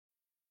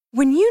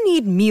When you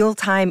need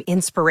mealtime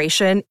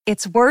inspiration,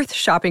 it's worth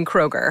shopping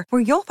Kroger,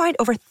 where you'll find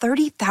over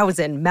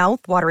 30,000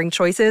 mouth-watering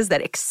choices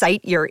that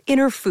excite your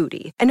inner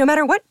foodie. And no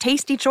matter what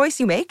tasty choice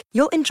you make,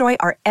 you'll enjoy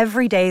our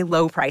everyday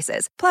low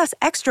prices, plus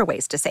extra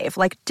ways to save,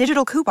 like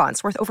digital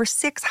coupons worth over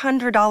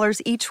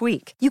 $600 each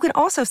week. You can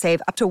also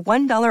save up to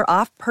 $1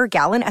 off per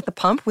gallon at the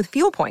pump with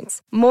fuel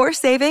points. More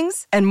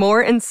savings and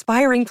more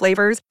inspiring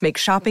flavors make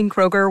shopping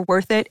Kroger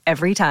worth it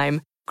every time.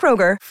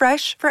 Kroger,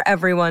 fresh for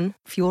everyone.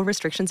 Fuel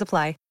restrictions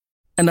apply.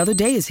 Another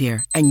day is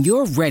here, and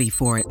you're ready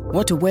for it.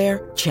 What to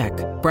wear? Check.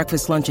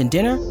 Breakfast, lunch, and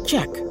dinner?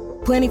 Check.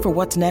 Planning for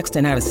what's next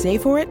and how to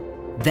save for it?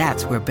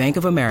 That's where Bank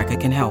of America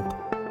can help.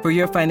 For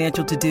your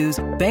financial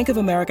to-dos, Bank of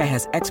America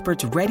has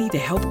experts ready to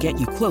help get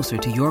you closer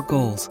to your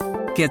goals.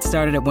 Get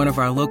started at one of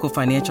our local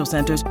financial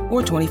centers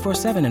or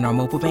 24/7 in our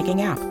mobile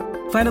banking app.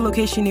 Find a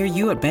location near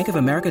you at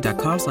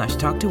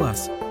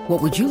bankofamerica.com/talktous.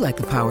 What would you like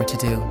the power to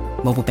do?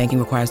 Mobile banking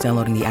requires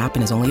downloading the app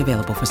and is only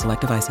available for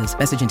select devices.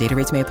 Message and data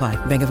rates may apply.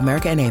 Bank of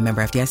America N.A.,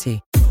 member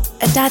FDIC.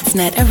 A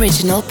Dadsnet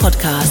original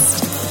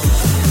podcast.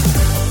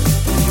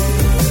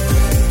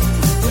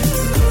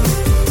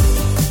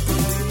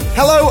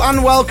 Hello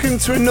and welcome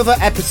to another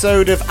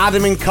episode of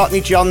Adam and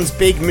Cockney John's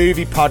Big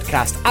Movie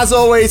Podcast. As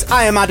always,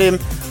 I am Adam,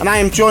 and I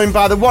am joined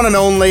by the one and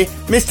only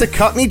Mr.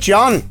 Cockney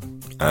John.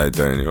 How you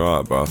doing? You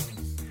alright, bro?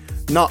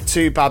 Not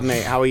too bad,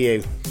 mate. How are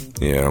you?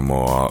 Yeah, I'm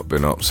alright.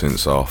 Been up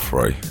since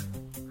 3:30.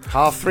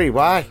 3:30?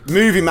 Why?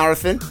 Movie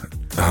marathon?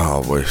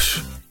 Oh, I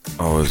wish.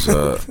 I was,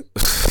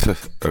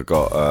 I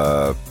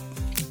got,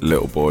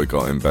 little boy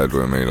got in bed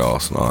with me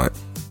last night,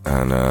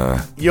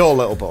 and, Your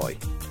little boy?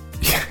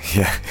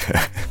 Yeah.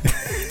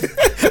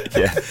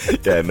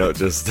 yeah, not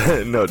just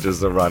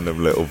a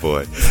random little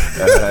boy.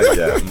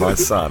 Yeah, my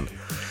son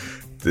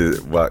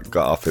got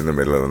up in the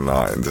middle of the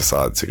night and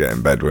decided to get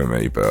in bed with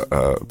me, but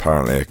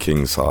apparently a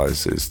king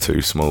size is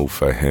too small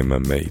for him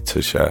and me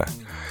to share.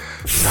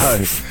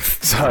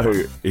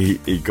 So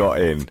he got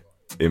in,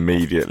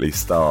 immediately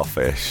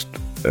starfished,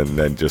 and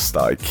then just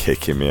started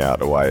kicking me out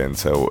of the way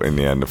until in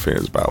the end, I think it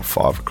was about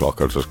 5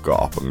 o'clock, I just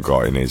got up and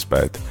got in his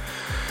bed.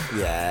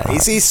 Yeah,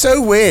 it's so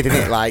weird, isn't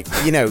it? Like,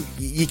 you know,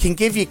 you can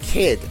give your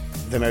kid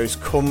the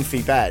most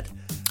comfy bed,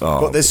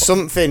 but there's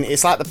something,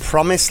 it's like the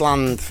promised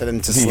land for them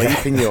to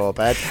sleep in your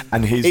bed.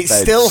 And his it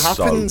bed's still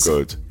happens. So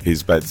good.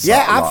 His bed's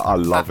I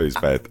love his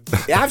bed.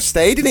 Yeah, I've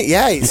stayed in it,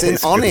 yeah. It's an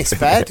honest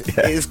bed.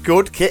 Yeah. It's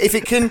good. If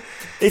it can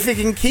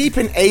keep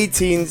an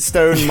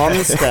 18-stone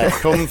monster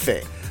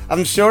comfy,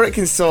 I'm sure it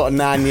can sort a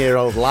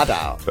 9-year-old lad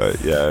out. But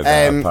yeah,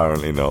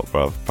 apparently not,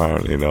 bruv.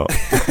 Apparently not.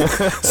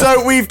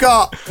 So we've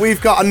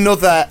got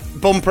another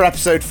bumper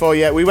episode for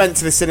you. We went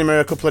to the cinema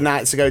a couple of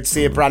nights ago to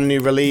see a brand new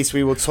release.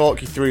 We will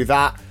talk you through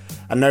that.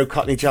 I know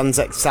Cockney John's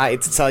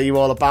excited to tell you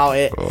all about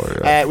it. Oh,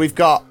 yeah. We've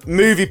got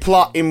movie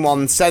plot in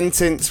one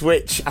sentence,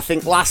 which I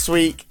think last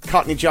week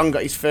Cockney John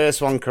got his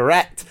first one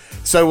correct.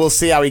 So we'll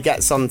see how he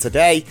gets on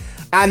today.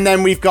 And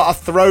then we've got a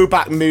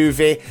throwback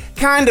movie,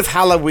 kind of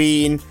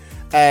Halloween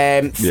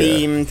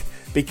themed,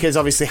 because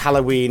obviously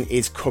Halloween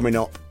is coming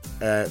up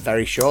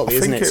very shortly,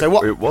 isn't it?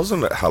 So it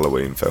wasn't a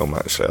Halloween film,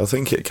 actually. I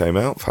think it came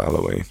out for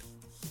Halloween.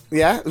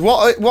 Yeah.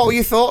 What were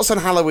your thoughts on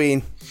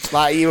Halloween?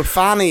 Like, are you a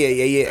fan? Are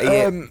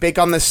you big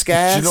on the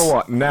scares? Do you know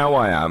what? Now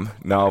I am.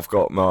 Now I've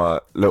got my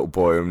little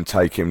boy and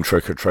take him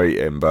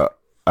trick-or-treating.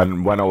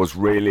 And when I was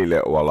really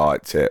little, I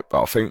liked it.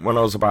 But I think when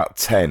I was about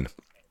 10,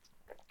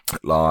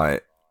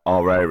 like,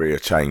 our area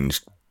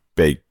changed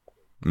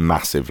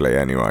massively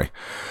anyway.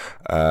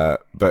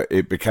 But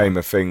it became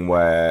a thing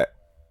where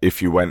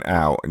if you went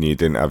out and you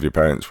didn't have your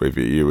parents with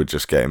you, you were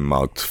just getting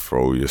mugged for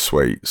all your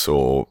sweets,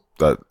 or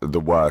the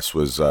worst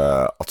was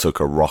I took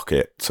a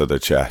rocket to the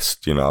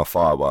chest, you know, a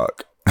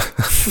firework.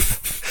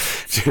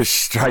 Just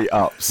straight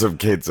up, some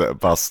kids at a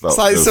bus stop. It's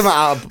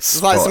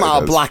like something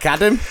out of Black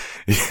Adam.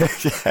 Yeah.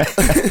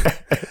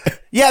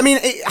 Yeah, I mean,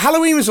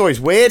 Halloween was always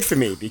weird for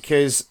me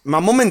because my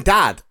mum and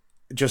dad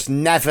just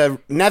never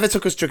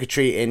took us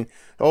trick-or-treating.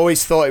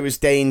 Always thought it was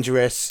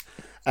dangerous.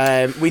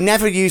 We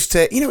never used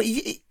to, you know,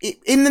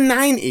 in the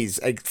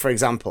 90s, for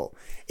example,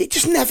 it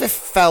just never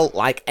felt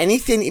like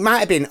anything. It might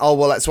have been, oh,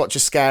 well, let's watch a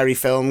scary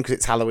film because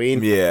it's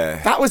Halloween.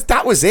 Yeah. That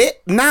was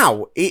it.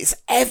 Now, it's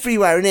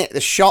everywhere, isn't it?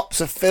 The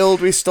shops are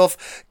filled with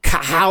stuff.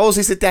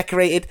 Houses are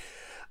decorated.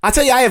 I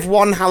tell you, I have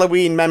one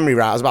Halloween memory,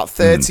 right? I was about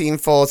 13,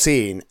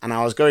 14, and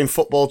I was going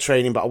football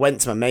training, but I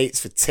went to my mates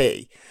for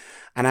tea.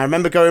 And I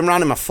remember going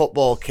around in my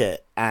football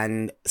kit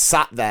and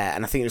sat there,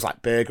 and I think it was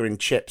like burger and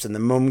chips, and the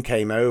mum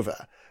came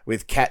over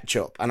with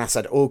ketchup, and I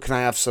said, oh, can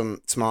I have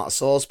some tomato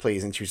sauce,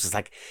 please? And she was just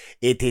like,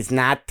 it is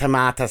not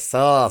tomato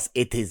sauce,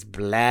 it is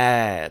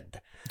blood.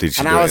 Did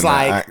she and do I it was in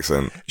like, that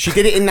accent? She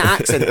did it in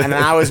that accent, and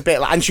I was a bit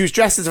like, and she was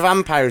dressed as a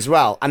vampire as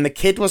well, and the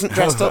kid wasn't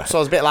dressed up, so I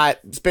was a bit like,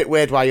 it's a bit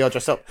weird why you're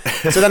dressed up.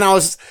 So then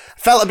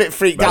felt a bit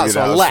freaked out,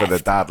 so I left. For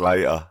the dad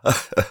later.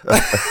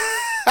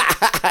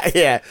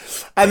 Yeah.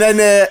 And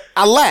then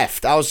I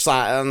left. I was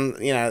like,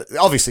 you know,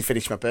 obviously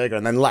finished my burger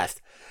and then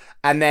left.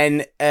 And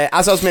then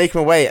as I was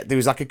making my way, there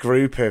was like a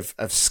group of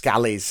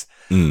scallies.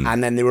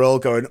 And then they were all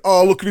going,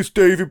 oh, look at this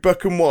David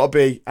Beckham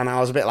wannabe. And I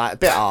was a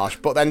bit harsh.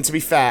 But then, to be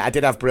fair, I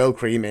did have Brill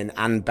cream in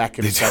and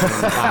Beckham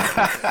on the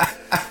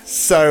back.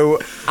 So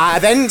I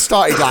then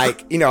started I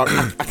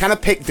kind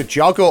of picked the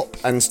jog up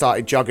and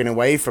started jogging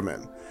away from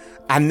him.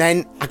 And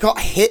then I got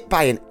hit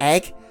by an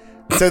egg.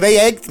 So they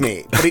egged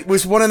me. But it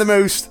was one of the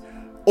most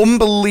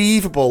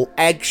unbelievable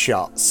egg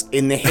shots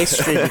in the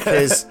history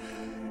because...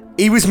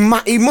 He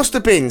must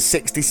have been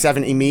 60,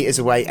 70 metres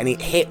away, and he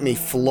hit me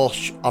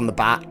flush on the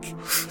back.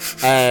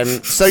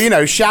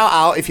 So, shout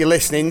out if you're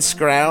listening,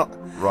 Scout.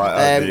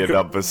 Right under your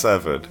number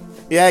 7.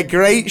 Yeah,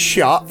 great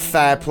shot.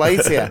 Fair play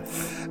to you.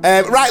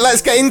 Right,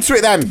 let's get into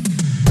it then.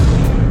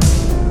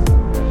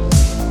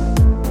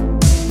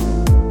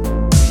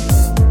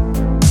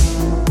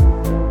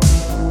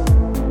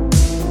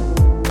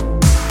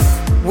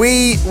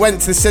 We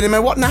went to the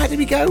cinema. What night did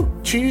we go?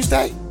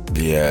 Tuesday?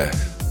 Yeah.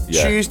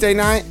 Tuesday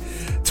night.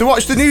 To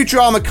watch the new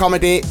drama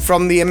comedy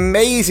from the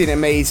amazing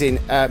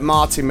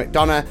Martin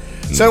McDonagh.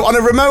 So on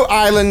a remote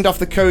island off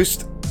the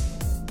coast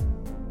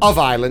of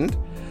Ireland,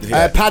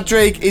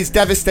 Padraig is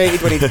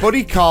devastated when his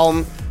buddy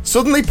Colm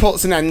suddenly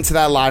puts an end to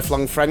their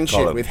lifelong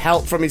friendship with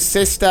help from his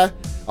sister.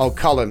 Oh,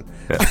 Colin.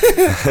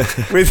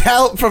 With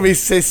help from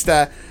his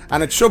sister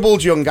and a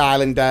troubled young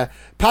islander,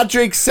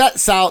 Padraig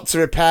sets out to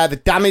repair the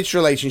damaged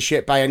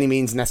relationship by any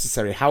means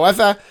necessary.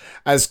 However,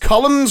 as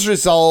Colm's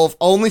resolve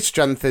only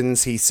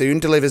strengthens, he soon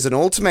delivers an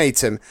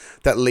ultimatum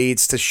that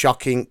leads to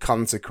shocking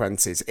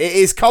consequences. It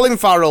is Colin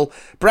Farrell,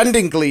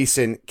 Brendan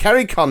Gleeson,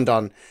 Kerry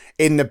Condon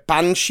in The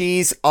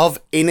Banshees of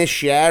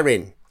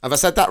Inisherin. Have I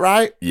said that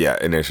right? Yeah,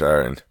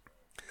 Inisherin.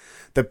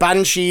 The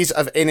Banshees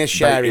of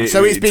Inisherin.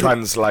 So it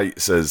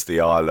translates as the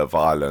Isle of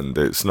Ireland.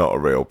 It's not a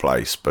real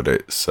place, but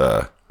it's...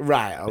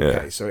 Right, okay.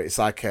 Yeah. So it's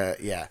like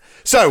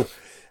So,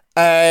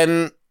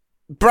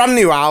 brand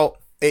new out.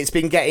 It's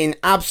been getting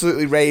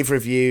absolutely rave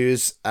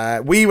reviews.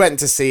 We went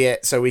to see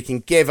it so we can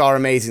give our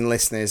amazing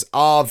listeners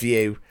our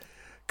view.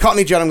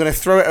 Cockney John, I'm going to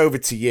throw it over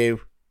to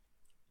you.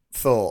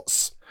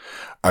 Thoughts?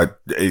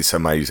 It's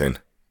amazing.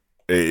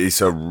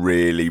 It's a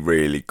really,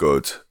 really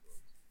good,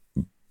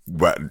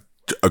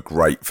 a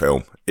great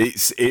film.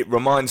 It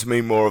reminds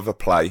me more of a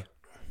play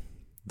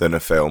than a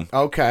film.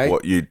 Okay.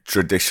 What you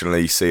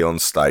traditionally see on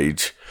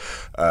stage,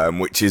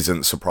 which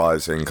isn't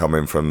surprising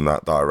coming from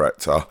that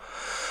director.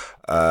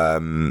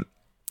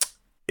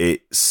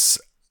 It's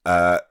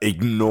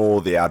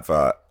ignore the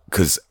advert,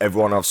 because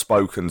everyone I've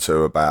spoken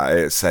to about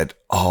it said,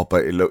 oh,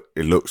 but it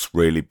looks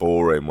really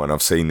boring. When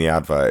I've seen the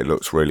advert, it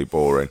looks really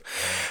boring.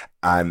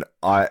 And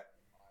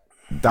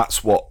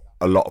that's what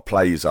a lot of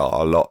plays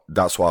are.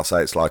 That's why I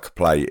say it's like a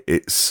play.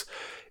 It's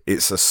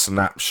a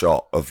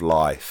snapshot of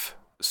life.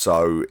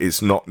 So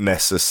it's not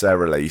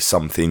necessarily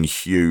something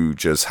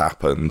huge has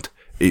happened.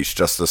 It's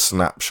just a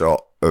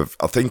snapshot of,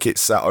 I think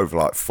it's set over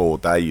like 4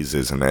 days,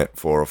 isn't it?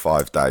 4 or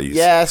 5 days.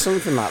 Yeah,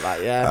 something like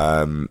that,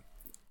 yeah.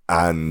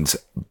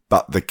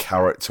 But the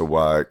character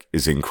work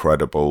is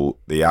incredible.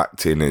 The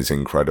acting is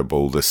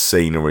incredible. The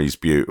scenery is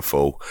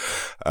beautiful.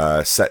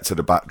 Set to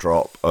the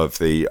backdrop of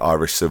the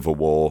Irish Civil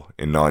War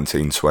in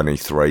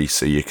 1923.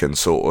 So you can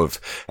sort of,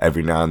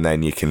 every now and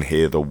then you can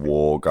hear the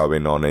war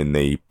going on in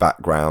the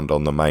background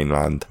on the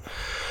mainland.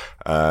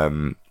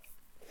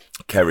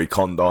 Kerry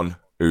Condon,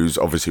 who's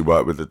obviously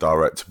worked with the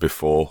director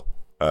before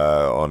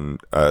on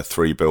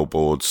 3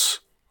 Billboards.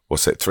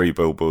 What's it? 3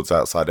 Billboards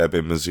Outside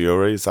Ebbing,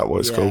 Missouri. Is that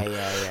what it's called?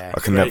 Yeah. I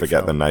can never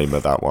get the name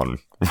of that one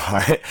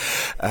right.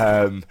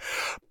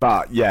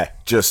 But yeah,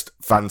 just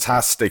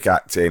fantastic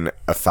acting,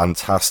 a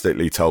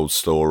fantastically told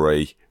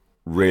story,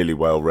 really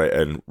well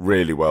written,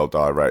 really well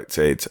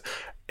directed,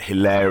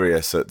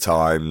 hilarious at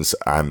times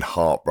and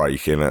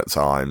heartbreaking at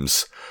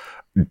times.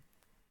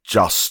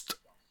 Just,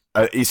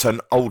 it's an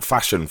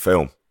old-fashioned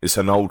film. It's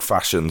an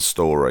old-fashioned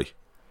story.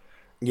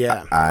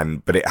 Yeah.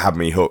 But it had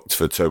me hooked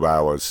for 2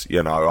 hours.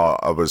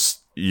 I was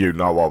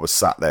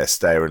sat there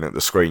staring at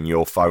the screen.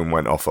 Your phone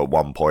went off at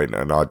one point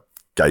and I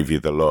gave you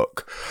the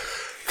look.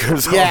 I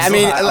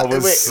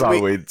was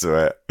so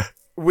into it.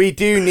 We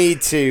do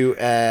need to,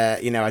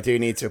 I do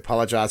need to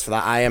apologise for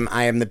that. I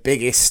am the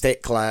biggest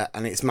stickler,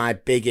 and it's my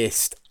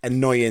biggest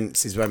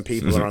annoyance is when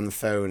people are on the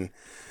phone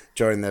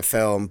during the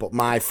film, but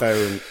my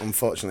phone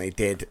unfortunately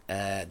did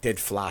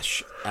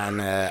flash,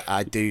 and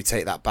I do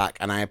take that back,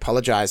 and I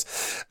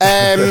apologise.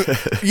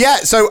 Yeah,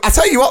 so I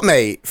tell you what,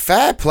 mate,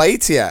 fair play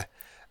to you.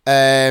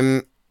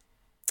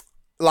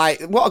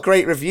 What a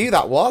great review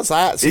that was.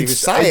 I actually was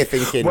sat here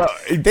thinking,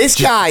 this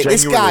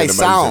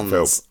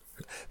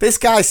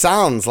guy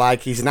sounds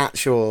like he's an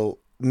actual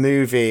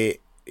movie,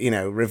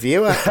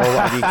 reviewer, or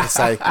whatever you could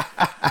say.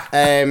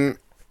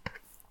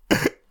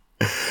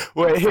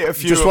 Well, it hit a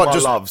few of my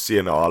loves,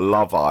 I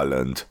love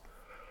Ireland.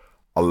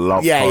 I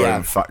love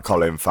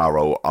Colin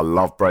Farrell. I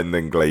love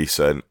Brendan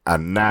Gleeson.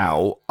 And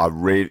now,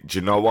 do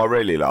you know what I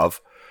really love?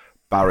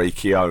 Barry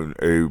Keoghan,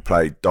 who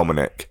played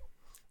Dominic.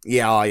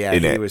 Yeah,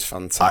 he was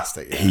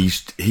fantastic.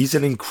 He's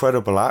an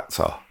incredible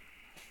actor.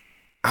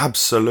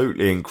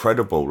 Absolutely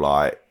incredible.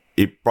 Like,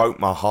 it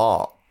broke my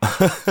heart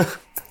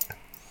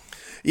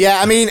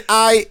Yeah, I mean,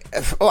 I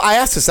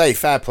have to say,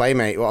 fair play,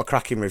 mate. What a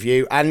cracking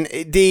review. And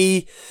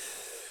the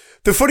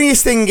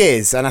funniest thing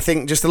is, and I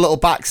think just a little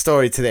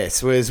backstory to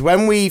this, was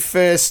when we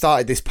first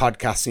started this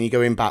podcast, and you're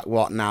going back,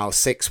 what now,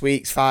 6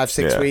 weeks,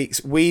 5-6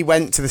 weeks, we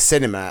went to the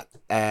cinema,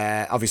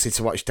 obviously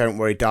to watch Don't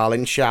Worry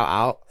Darling, shout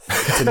out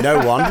to no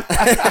one.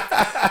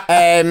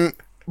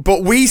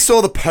 But we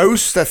saw the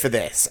poster for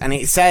this, and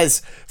it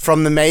says,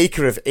 from the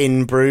maker of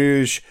In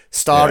Bruges,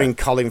 starring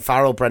Colin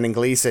Farrell, Brendan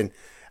Gleeson,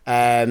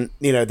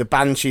 the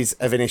Banshees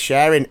of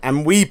Inisherin,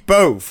 and we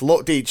both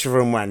looked at each other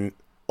and went,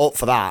 up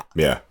for that.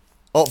 Yeah.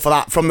 Up for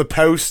that from the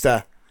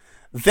poster.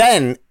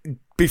 Then,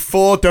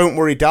 before Don't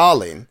Worry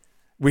Darling,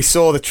 we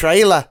saw the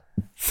trailer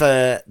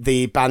for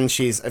the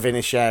Banshees of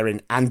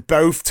Inisherin, and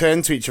both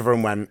turned to each other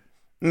and went,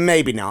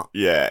 maybe not.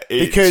 Yeah,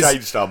 it because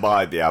changed our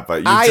mind, but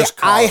you just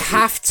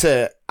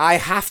can't. I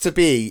have to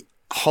be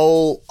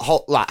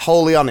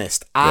wholly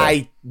honest. Yeah.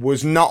 I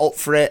was not up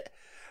for it.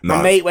 No.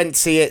 My mate went to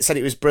see it, said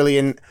it was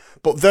brilliant.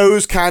 But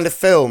those kind of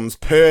films,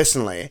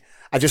 personally,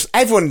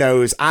 everyone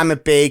knows I'm a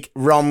big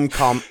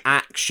rom-com,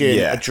 action,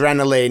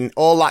 adrenaline,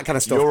 all that kind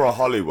of stuff. You're a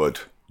Hollywood.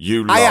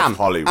 You love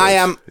Hollywood.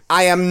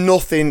 I am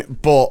nothing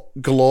but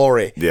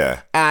glory.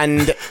 Yeah.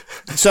 And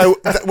so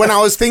when I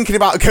was thinking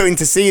about going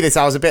to see this,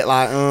 I was a bit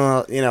like,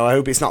 I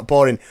hope it's not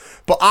boring.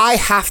 But I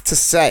have to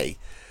say,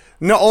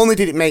 not only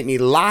did it make me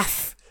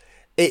laugh,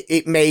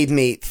 it made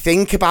me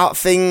think about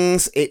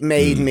things. It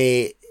made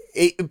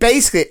it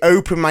basically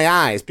opened my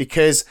eyes,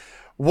 because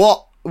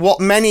what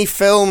many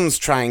films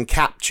try and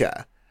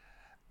capture,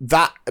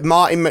 that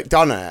Martin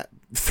McDonagh,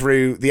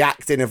 through the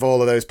acting of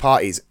all of those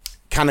parties,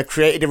 kind of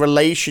created a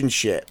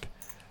relationship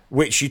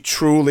which you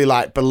truly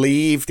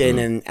believed in,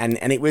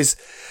 and it was,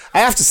 I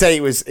have to say,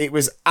 it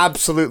was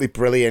absolutely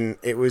brilliant.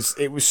 It was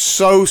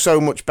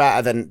so much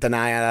better than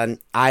I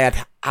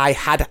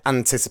had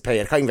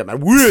anticipated. I can't even get my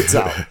words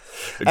out. Do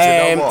you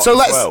know what?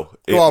 So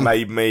it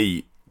made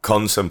me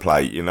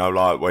contemplate,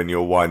 when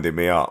you're winding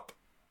me up,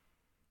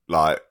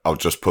 I'll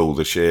just pull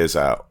the shears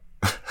out.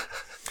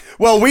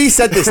 Well, we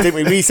said this, didn't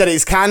we? We said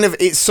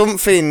it's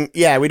something,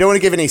 we don't want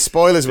to give any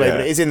spoilers away,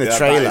 but it is in the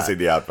trailer. That is in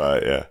the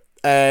advert,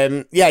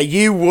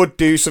 you would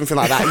do something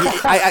like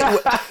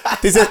that.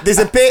 There's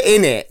a bit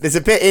in it. There's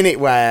a bit in it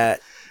where,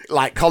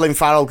 Colin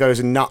Farrell goes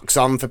and knocks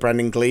on for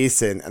Brendan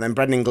Gleeson, and then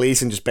Brendan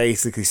Gleeson just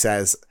basically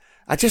says,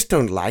 I just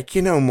don't like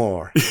you no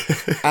more.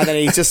 And then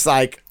he's just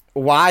like,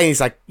 why? And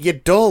he's like, you're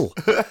dull.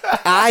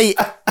 I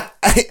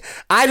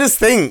just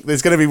think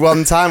there's going to be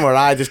one time where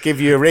I just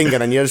give you a ring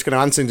and then you're just going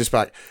to answer and just be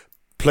like,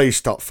 please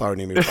stop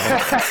phoning me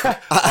back.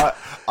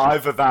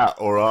 Either that,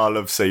 or I'll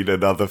have seen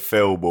another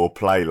film or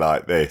play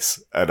like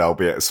this, and I'll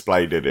be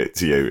explaining it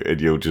to you, and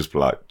you'll just be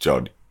like,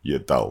 John, you're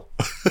dull.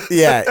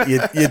 Yeah,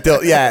 you're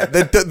dull. Yeah,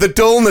 the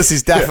dullness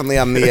is definitely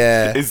on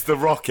the. Is the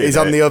Rock in He's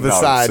on the other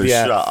side. So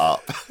yeah, shut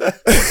up.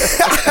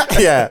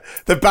 Yeah,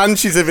 the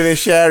Banshees of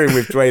Inisherin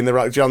with Dwayne The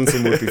Rock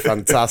Johnson would be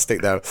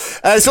fantastic, though.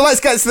 So let's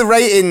get to the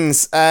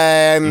ratings.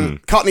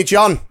 Cockney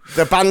John,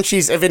 the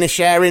Banshees of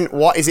Inisherin.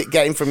 What is it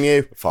getting from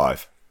you?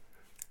 5.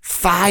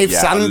 5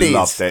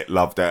 Sandys.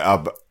 Loved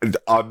it.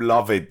 I'm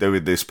loving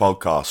doing this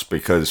podcast,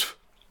 because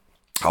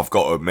I've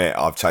got to admit,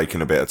 I've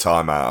taken a bit of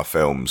time out of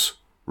films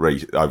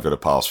over the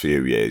past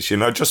few years,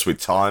 just with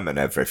time and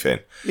everything.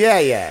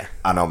 Yeah.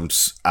 And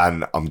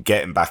I'm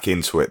getting back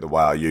into it the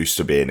way I used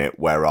to be in it,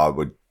 where I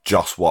would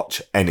just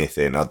watch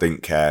anything. I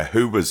didn't care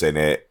who was in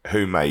it,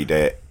 who made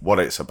it, what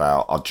it's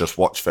about. I'd just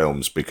watch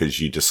films, because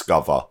you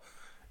discover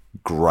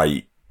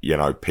great,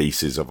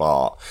 pieces of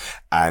art.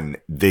 And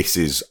this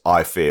is,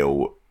 I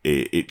feel,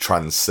 it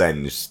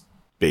transcends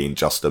being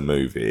just a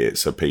movie.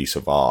 It's a piece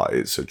of art.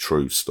 It's a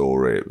true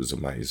story. It was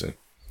amazing.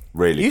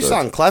 Really you good.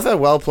 Sound clever.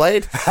 Well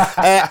played.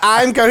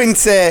 I'm going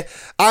to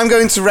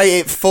rate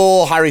it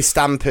 4 Harry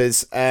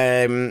Stampers,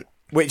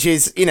 which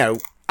is,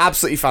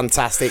 absolutely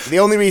fantastic. The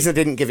only reason I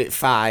didn't give it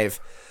 5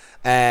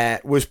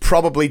 was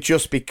probably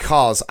just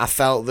because I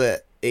felt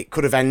that it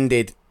could have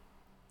ended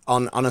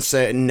on a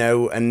certain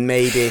note, and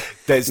maybe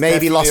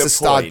lost the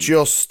start.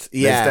 There's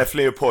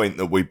definitely a point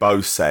that we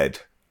both said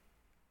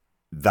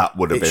that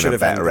would have been a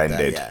better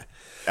ending.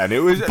 And it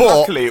was,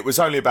 luckily, it was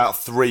only about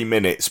 3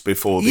 minutes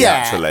before the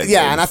actual ending.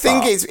 Yeah, and I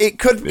think it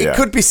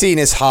could be seen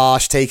as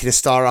harsh, taking a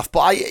star off.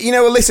 But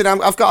listen,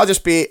 I've got to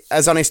just be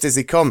as honest as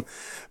they come.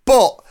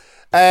 But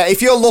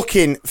if you're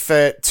looking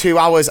for 2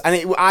 hours,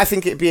 and I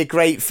think it'd be a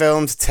great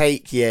film to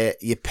take your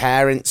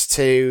parents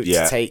to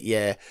take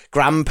your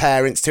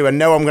grandparents to. I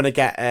know I'm going to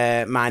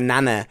get my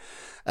nana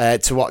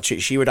to watch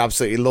it. She would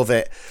absolutely love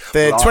it.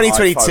 The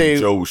 2022. I phoned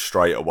Jules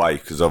straight away,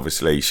 because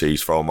obviously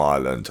she's from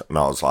Ireland, and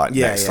I was like,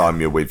 next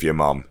time you're with your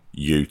mum,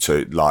 you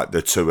two,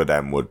 the two of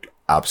them would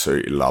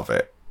absolutely love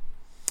it.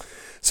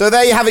 So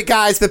there you have it,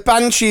 guys. The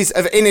Banshees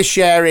of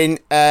Inisherin.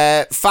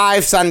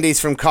 5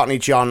 Sandys from Cockney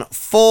John,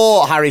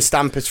 4 Harry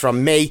Stampers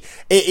from me.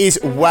 It is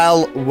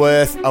well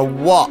worth a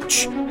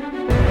watch.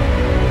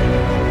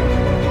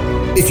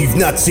 If you've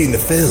not seen the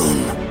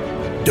film,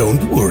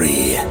 don't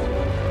worry.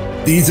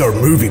 These are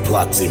movie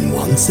plots in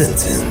one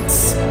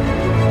sentence.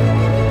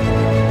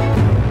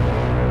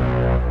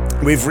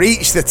 We've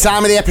reached the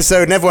time of the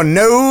episode and everyone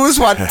knows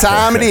what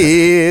time it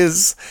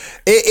is.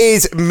 It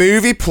is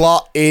movie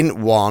plot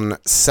in one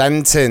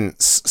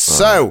sentence.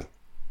 So,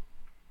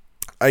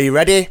 are you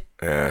ready?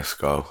 Yeah, let's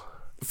go.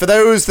 For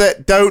those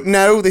that don't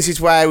know, this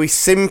is where we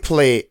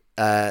simply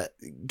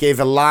give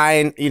a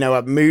line,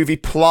 a movie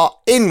plot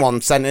in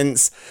one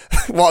sentence.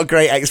 What a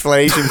great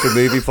explanation for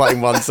movie plot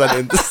in one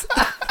sentence.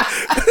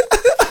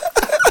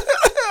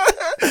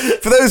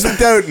 For those that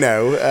don't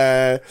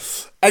know,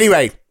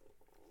 anyway,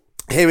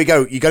 here we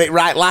go. You got it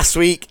right last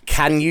week.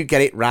 Can you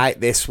get it right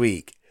this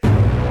week? In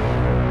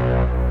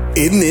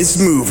this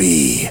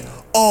movie,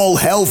 all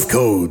health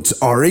codes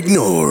are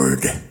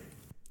ignored.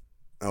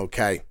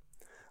 Okay,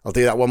 I'll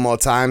do that one more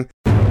time.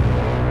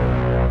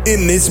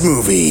 In this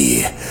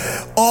movie,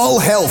 all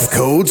health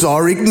codes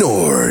are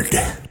ignored.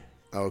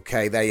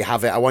 Okay, there you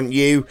have it. I want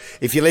you,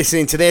 if you're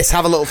listening to this,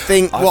 have a little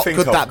think. I What think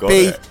could I've that got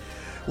be? it.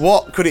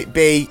 What could it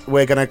be?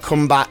 We're going to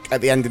come back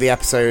at the end of the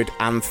episode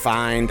and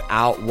find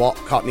out what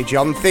Cockney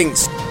John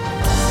thinks.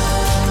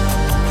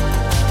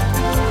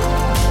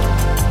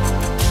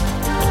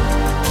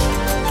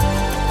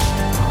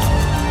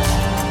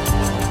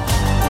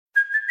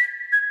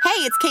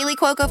 Hey, it's Kaylee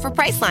Cuoco for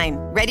Priceline.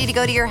 Ready to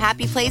go to your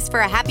happy place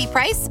for a happy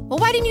price? Well,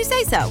 why didn't you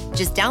say so?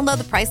 Just download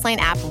the Priceline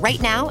app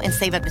right now and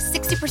save up to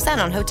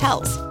 60% on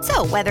hotels.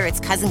 So whether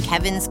it's Cousin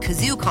Kevin's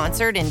Kazoo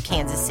Concert in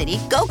Kansas City,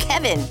 go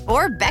Kevin,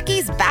 or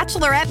Becky's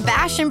Bachelorette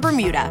Bash in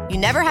Bermuda, you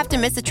never have to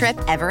miss a trip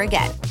ever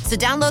again. So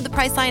download the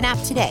Priceline app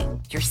today.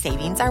 Your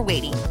savings are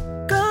waiting.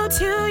 Go to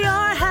your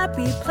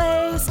happy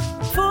place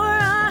for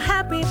a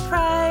happy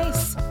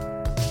price.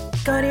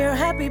 Go to your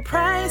happy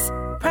price,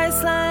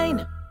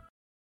 Priceline.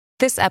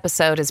 This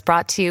episode is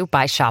brought to you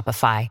by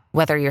Shopify.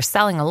 Whether you're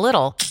selling a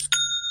little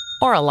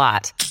or a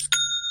lot,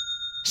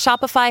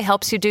 Shopify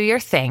helps you do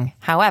your thing,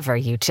 however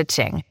you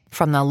cha-ching.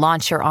 From the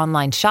launch your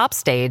online shop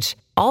stage,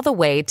 all the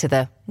way to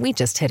the we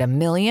just hit 1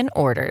 million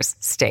orders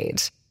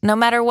stage. No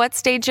matter what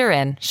stage you're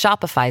in,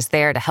 Shopify's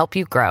there to help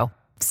you grow.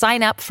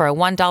 Sign up for a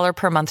 $1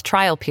 per month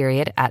trial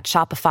period at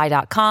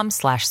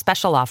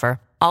shopify.com/special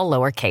offer, all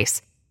lowercase.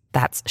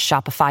 That's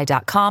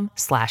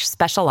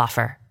shopify.com/special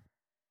offer.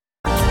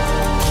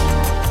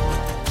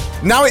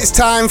 Now it's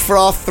time for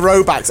our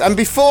throwbacks. And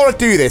before I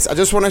do this, I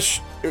just want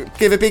to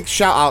give a big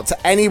shout out to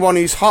anyone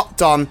who's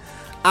hopped on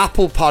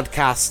Apple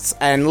Podcasts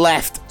and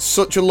left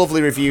such a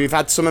lovely review. We've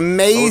had some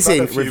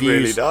amazing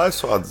reviews. Really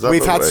nice ones.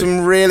 We've had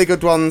some really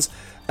good ones.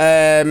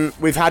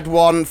 We've had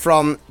one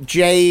from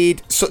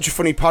Jade. Such a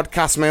funny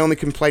podcast. My only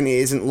complaint, it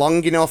isn't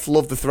long enough.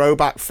 Love the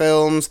throwback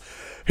films.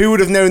 Who would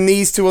have known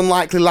these two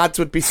unlikely lads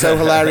would be so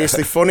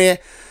hilariously funny?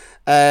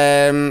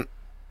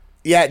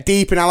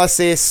 Deep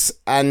analysis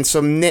and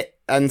some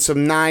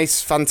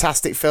nice,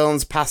 fantastic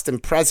films, past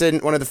and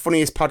present. One of the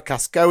funniest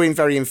podcasts going.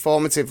 Very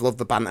informative. Love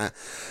the banter.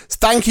 So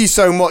thank you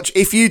so much.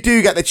 If you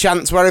do get the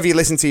chance, wherever you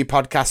listen to your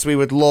podcasts, we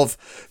would love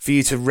for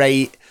you to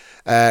rate,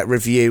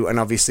 review, and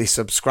obviously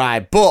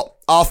subscribe. But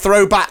our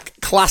throwback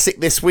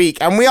classic this week,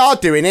 and we are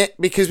doing it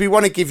because we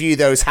want to give you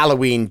those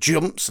Halloween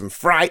jumps and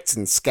frights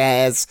and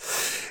scares.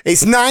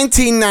 It's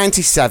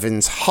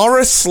 1997's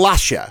horror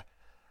slasher,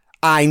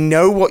 I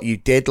Know What You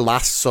Did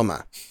Last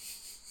Summer.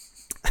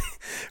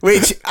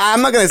 Which,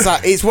 I'm not going to say,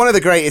 it's one of the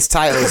greatest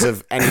titles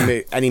of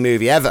any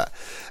movie ever.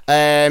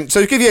 So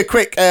to give you a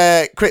quick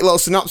little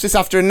synopsis,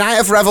 after a night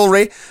of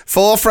revelry,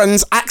 4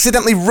 friends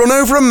accidentally run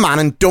over a man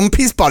and dump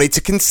his body to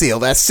conceal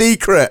their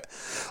secret,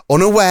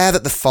 unaware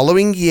that the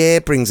following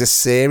year brings a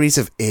series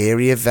of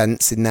eerie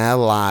events in their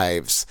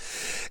lives.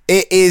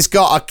 It has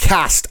got a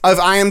cast of,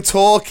 I am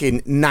talking,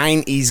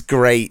 90s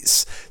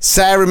greats.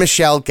 Sarah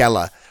Michelle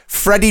Gellar,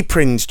 Freddie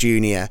Prinze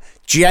Jr.,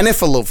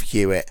 Jennifer Love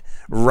Hewitt,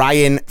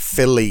 Ryan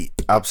Philippe.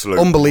 Absolute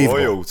unbelievable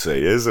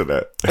royalty, isn't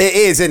it? It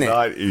is, isn't it?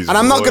 90s and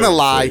I'm not going to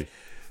royalty. lie,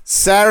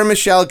 Sarah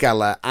Michelle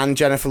Gellar and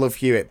Jennifer Love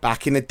Hewitt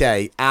back in the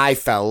day, I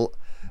felt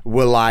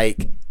were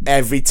like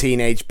every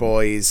teenage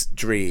boy's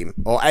dream,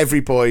 or every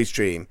boy's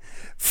dream.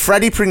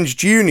 Freddie Prinze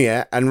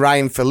Jr. and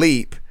Ryan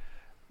Philippe,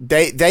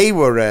 they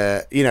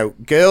were,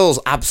 girls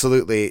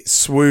absolutely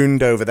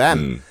swooned over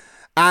them.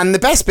 And the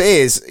best bit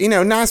is,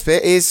 nice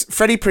bit is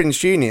Freddie Prinze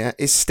Jr.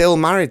 is still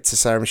married to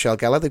Sarah Michelle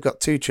Gellar. They've got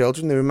 2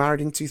 children. They were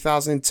married in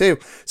 2002.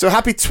 So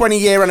happy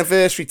 20-year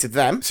anniversary to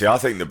them. See, I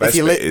think the best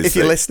bit is if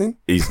you're listening.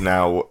 He's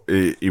now,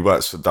 he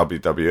works for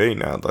WWE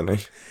now, doesn't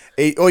he?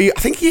 I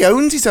think he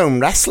owns his own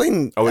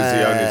wrestling. Oh, does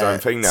he own his own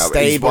thing now?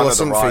 Stable He's one or of the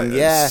something. writers,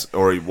 Yeah,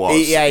 or he was.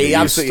 He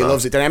absolutely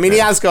loves it. Don't he? I mean, he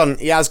has gone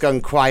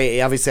quiet.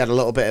 He obviously had a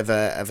little bit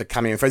of a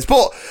cameo in Friends.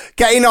 But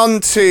getting on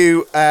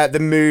to the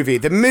movie.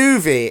 The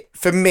movie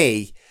for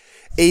me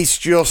is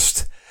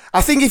just,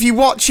 I think if you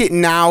watch it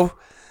now,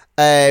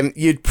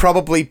 you'd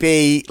probably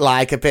be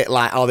like a bit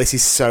like, oh, this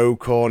is so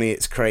corny,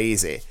 it's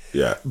crazy.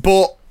 Yeah.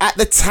 But at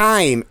the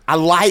time, I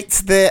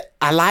liked the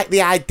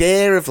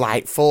idea of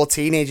like 4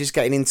 teenagers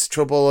getting into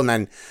trouble and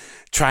then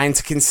trying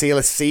to conceal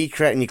a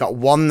secret, and you got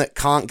one that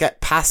can't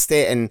get past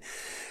it, and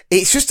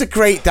it's just a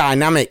great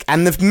dynamic.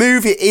 And the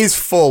movie is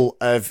full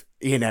of,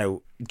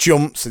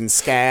 jumps and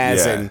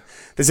scares, and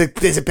there's a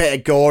bit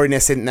of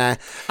goriness in there.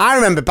 I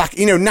remember back,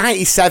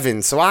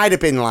 97, so I'd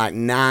have been like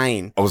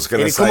 9. I was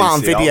going to say, come out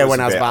on video when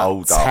I was about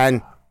older.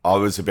 10. I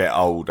was a bit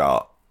older,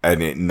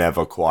 and it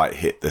never quite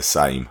hit the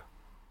same.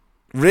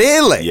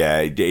 Really? Yeah,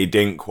 it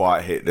didn't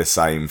quite hit the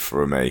same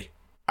for me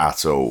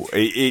at all.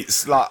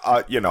 It's like,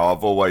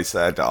 I've always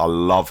said I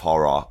love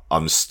horror.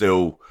 I'm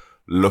still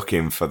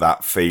looking for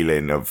that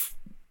feeling of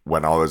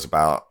when I was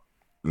about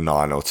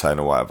 9 or 10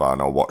 or whatever,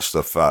 and I watched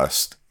the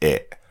first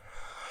It.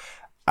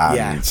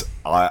 And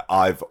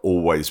I've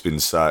always been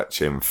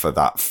searching for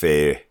that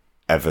fear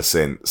ever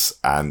since.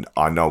 And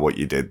I Know What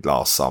You Did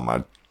Last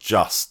Summer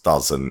just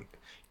doesn't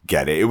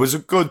get it. It was a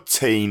good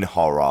teen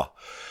horror.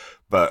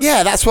 But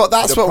yeah, that's why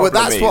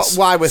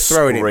we're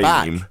throwing it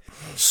back.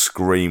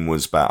 Scream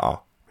was better.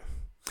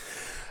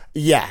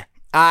 Yeah,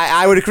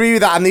 I would agree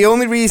with that. And the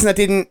only reason I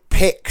didn't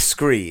pick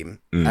Scream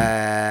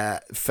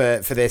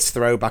for this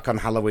throwback on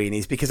Halloween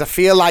is because I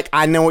feel like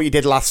I Know What You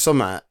Did Last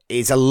Summer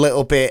is a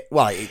little bit,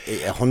 well, it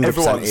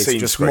 100% is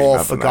just Scream, more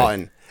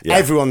forgotten. Yeah.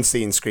 Everyone's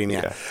seen Scream,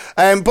 yeah.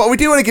 But we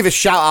do want to give a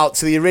shout out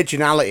to the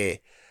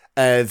originality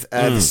of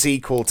the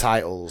sequel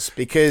titles,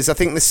 because I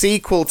think the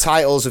sequel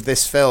titles of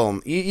this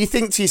film, you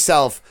think to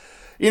yourself,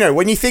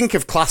 when you think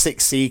of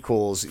classic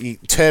sequels,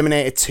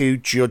 Terminator 2,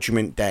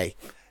 Judgment Day,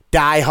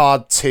 Die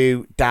Hard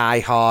 2, Die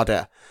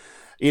Harder,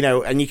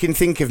 and you can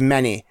think of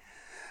many.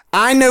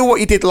 I Know What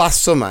You Did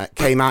Last Summer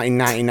came out in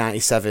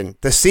 1997.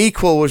 The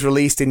sequel was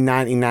released in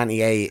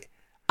 1998.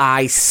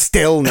 I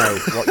still know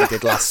what you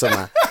did last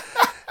summer,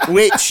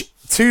 which,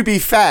 to be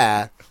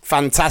fair,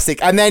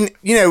 fantastic. And then,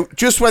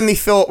 just when you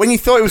thought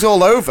it was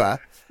all over,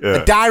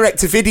 a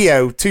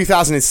direct-to-video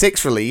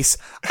 2006 release,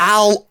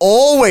 I'll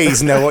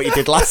Always Know What You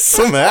Did Last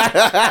Summer.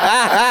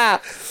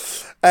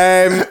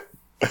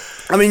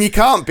 I mean, you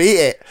can't beat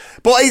it.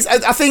 But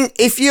I think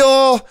if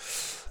you're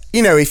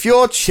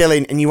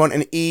chilling and you want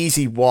an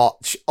easy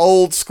watch,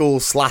 old school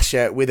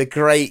slasher with a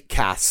great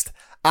cast,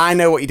 I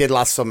Know What You Did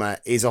Last Summer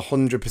is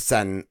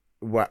 100%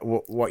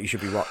 what you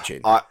should be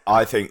watching.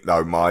 I think,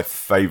 though, my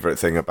favourite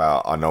thing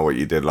about I Know What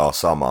You Did Last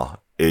Summer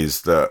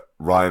is that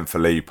Ryan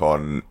Philippe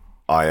on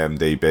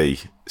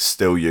IMDb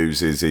still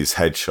uses his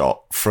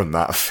headshot from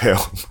that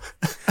film.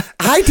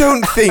 I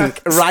don't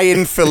think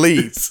Ryan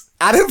Philippe,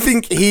 I don't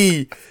think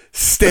he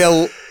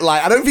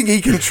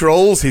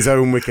controls his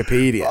own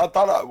Wikipedia. I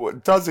don't know,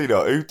 does he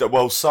not?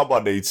 Well,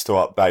 someone needs to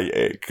update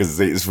it because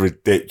it's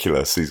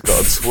ridiculous. He's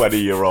got a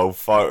 20-year-old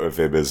photo of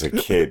him as a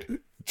kid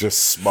just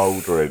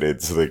smouldering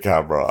into the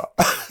camera.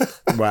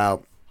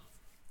 Wow.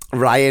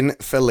 Ryan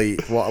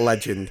Philippe, what a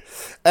legend.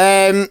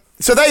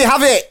 So there you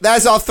have it.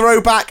 There's our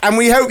throwback, and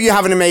we hope you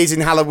have an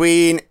amazing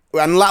Halloween.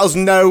 And let us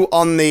know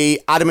on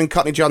the Adam and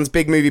Courtney John's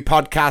Big Movie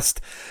Podcast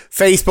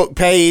Facebook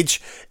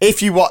page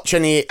if you watch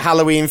any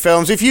Halloween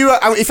films. If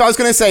I was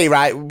going to say,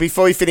 right,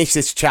 before we finish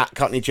this chat,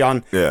 Courtney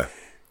John,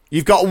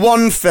 you've got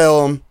one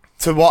film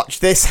to watch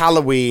this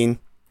Halloween,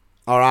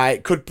 all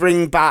right? Could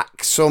bring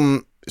back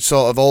some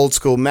sort of old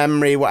school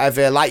memory,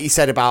 whatever. Like you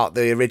said about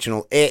the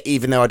original It,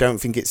 even though I don't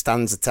think it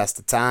stands the test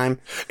of time.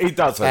 It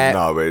doesn't.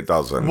 No, it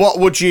doesn't. What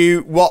would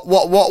you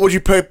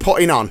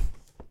put in on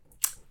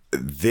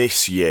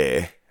this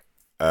year?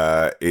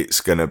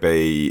 It's going to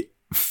be,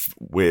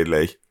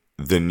 weirdly,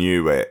 the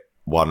new It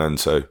 1 and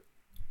 2.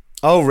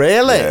 Oh,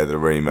 really? Yeah, the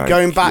remake.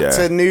 Going back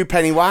to New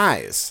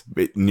Pennywise.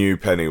 New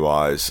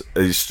Pennywise.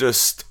 It's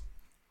just,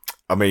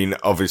 I mean,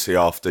 obviously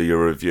after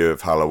your review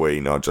of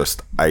Halloween, I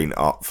just ain't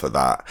up for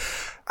that.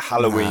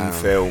 Halloween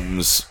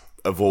films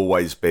have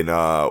always been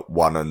a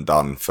one and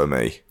done for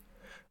me.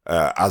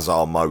 As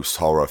are most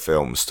horror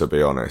films, to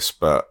be honest.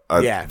 But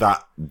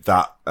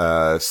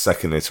that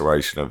second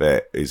iteration of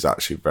It is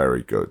actually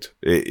very good.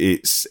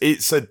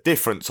 It's a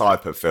different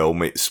type of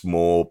film. It's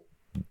more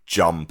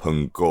jump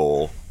and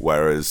gore,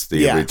 whereas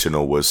the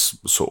original was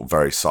sort of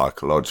very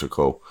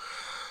psychological.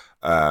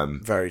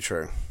 Very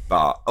true.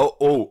 But I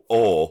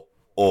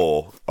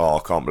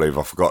can't believe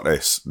I forgot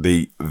this.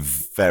 The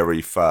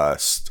very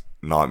first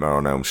Nightmare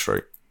on Elm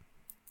Street.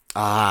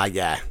 Ah,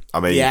 yeah. I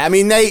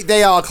mean,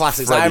 they are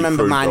classics. Freddy I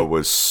remember Krueger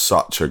was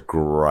such a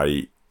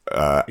great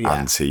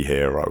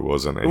anti-hero,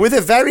 wasn't he? With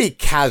a very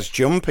Kaz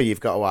jumper,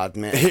 you've got to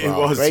admit. It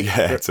was,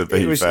 to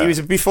be fair. He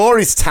was before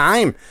his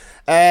time.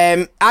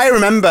 I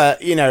remember,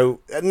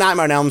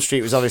 Nightmare on Elm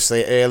Street was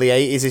obviously early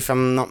 80s, if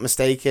I'm not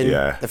mistaken.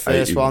 Yeah, the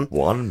first one.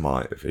 One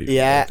might have even.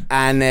 Yeah,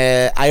 and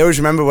I always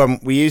remember when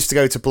we used to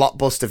go to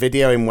Blockbuster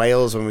Video in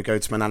Wales when we go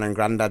to my nana and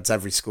granddad's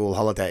every school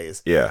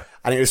holidays. Yeah.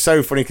 And it was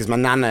so funny because my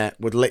nana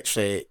would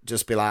literally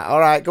just be like, all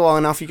right, go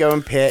on, off you go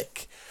and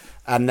pick.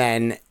 And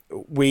then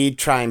we'd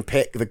try and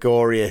pick the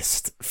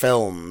goriest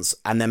films,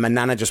 and then my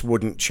nana just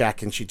wouldn't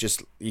check, and she'd check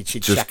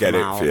get them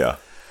it out. for you.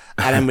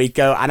 And then we'd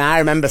go, and I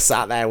remember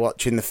sat there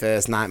watching the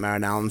first Nightmare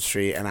on Elm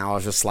Street, and I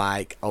was just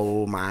like,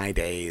 oh my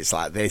days,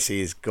 like, this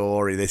is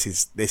gory, this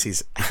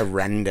is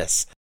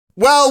horrendous.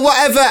 Well,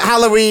 whatever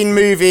Halloween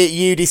movie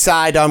you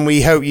decide on,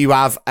 we hope you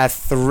have a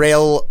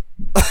thrill.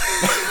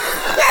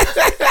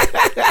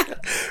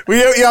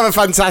 We hope you have a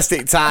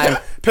fantastic time.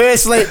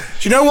 Personally,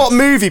 do you know what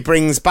movie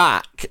brings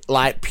back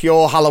like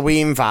pure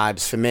Halloween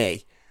vibes for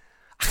me?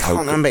 I can't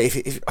remember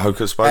if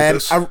Hocus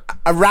Pocus.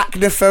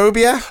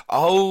 Arachnophobia.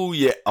 Oh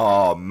yeah.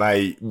 Oh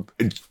mate.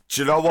 Do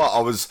you know what? I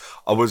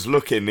was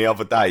looking the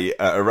other day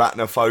at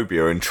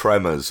Arachnophobia and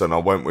Tremors, and I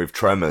went with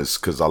Tremors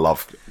because I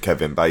love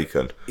Kevin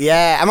Bacon.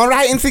 Yeah. Am I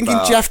right in thinking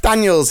Jeff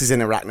Daniels is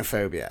in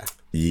Arachnophobia?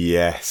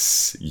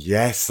 Yes.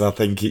 I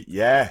think it.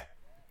 Yeah.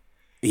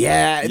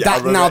 Yeah.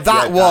 That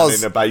down was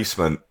in the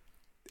basement.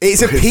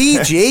 It's a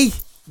PG.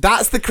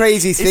 That's the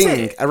crazy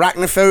thing.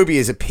 Arachnophobia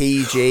is a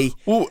PG.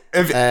 Well,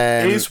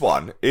 here's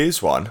one.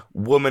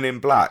 Woman in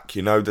Black.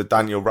 You know the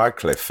Daniel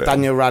Radcliffe film.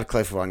 Daniel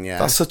Radcliffe one, yeah.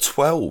 That's a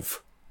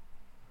 12.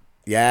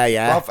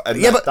 Yeah. Bruv,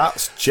 and but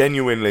that's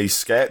genuinely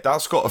scary.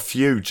 That's got a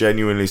few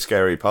genuinely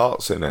scary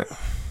parts in it.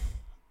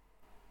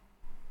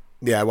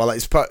 Yeah, well,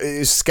 it's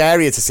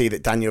scarier to see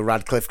that Daniel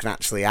Radcliffe can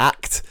actually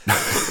act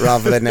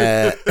rather than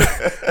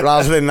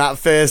that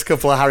first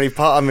couple of Harry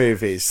Potter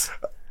movies.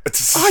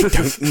 I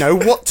don't know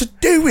what to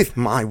do with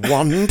my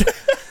wand.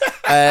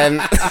 Then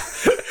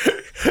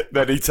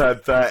he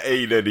turned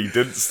 13 and he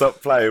didn't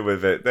stop playing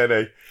with it, did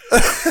he?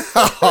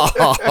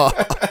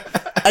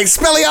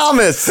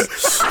 Expelliarmus!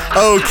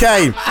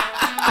 Okay.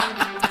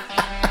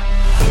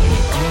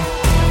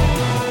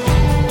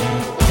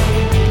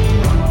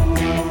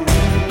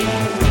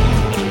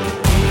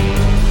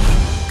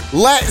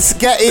 Let's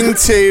get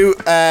into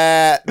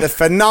the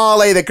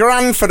finale, the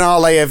grand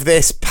finale of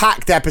this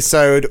packed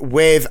episode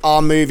with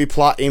our movie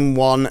plot in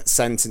one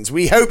sentence.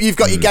 We hope you've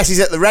got your guesses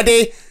at the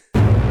ready.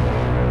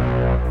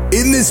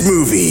 In this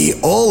movie,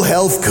 all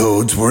health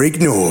codes were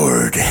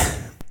ignored.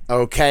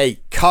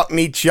 Okay,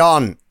 Cockney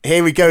John,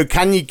 here we go.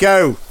 Can you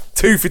go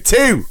 2 for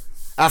 2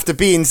 after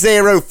being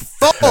 0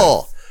 for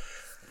 4?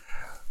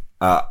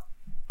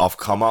 I've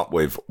come up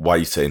with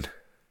Waiting.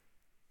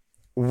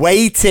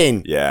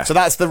 Waiting. Yeah. So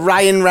that's the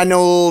Ryan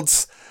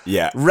Reynolds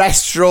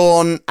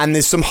restaurant, and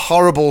there's some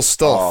horrible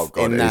stuff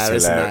in there,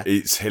 isn't there?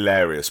 It's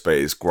hilarious, but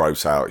it's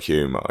gross out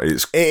humour.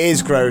 It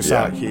is gross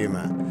out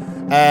humour.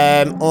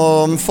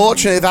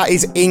 Unfortunately, that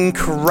is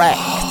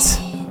incorrect.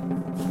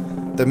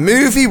 The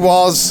movie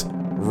was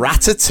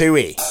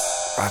Ratatouille.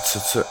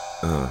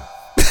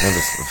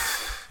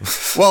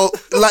 Well,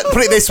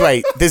 put it this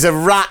way. There's a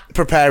rat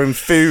preparing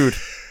food.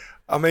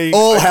 I mean,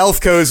 all health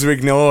codes are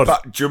ignored.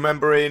 But do you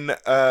remember in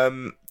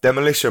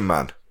Demolition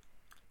Man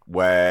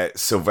where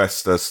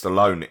Sylvester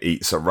Stallone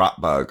eats a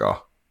rat burger?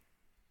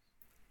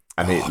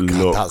 And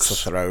that's a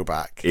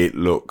throwback. It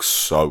looks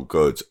so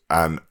good.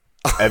 And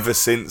ever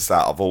since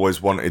that, I've always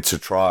wanted to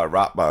try a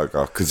rat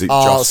burger because it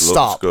looks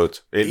good.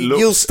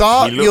 You'll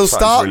start really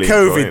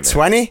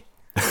COVID-20.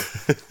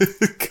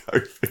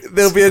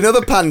 There'll be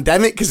another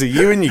pandemic because of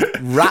you and your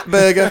rat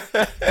burger.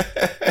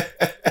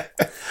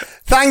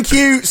 Thank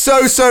you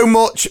so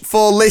much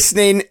for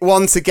listening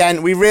once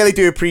again. We really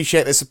do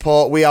appreciate the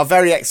support. We are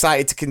very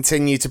excited to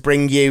continue to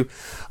bring you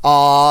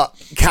our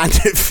kind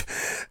of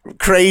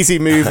crazy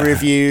movie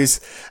reviews.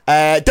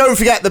 Don't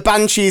forget the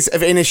Banshees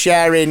of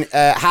Inisherin,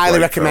 highly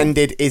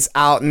recommended, is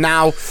out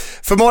now.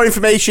 For more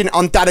information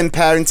on dad and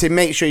parenting,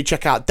 make sure you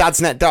check out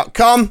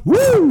dadsnet.com.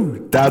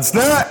 Woo!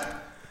 Dadsnet!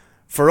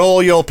 For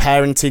all your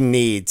parenting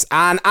needs.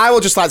 And I will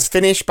just like to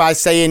finish by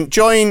saying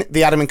join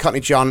the Adam and Cockney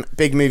John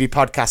Big Movie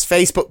Podcast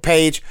Facebook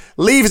page.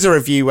 Leave us a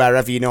review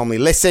wherever you normally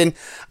listen.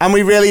 And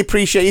we really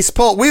appreciate your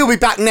support. We will be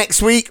back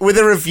next week with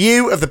a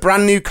review of the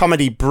brand new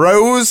comedy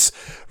Bros.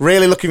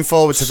 Really looking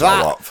forward to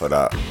that. Up for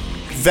that.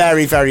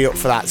 Very, very up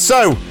for that.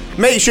 So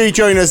make sure you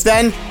join us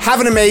then. Have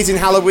an amazing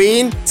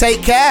Halloween.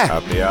 Take care.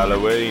 Happy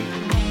Halloween.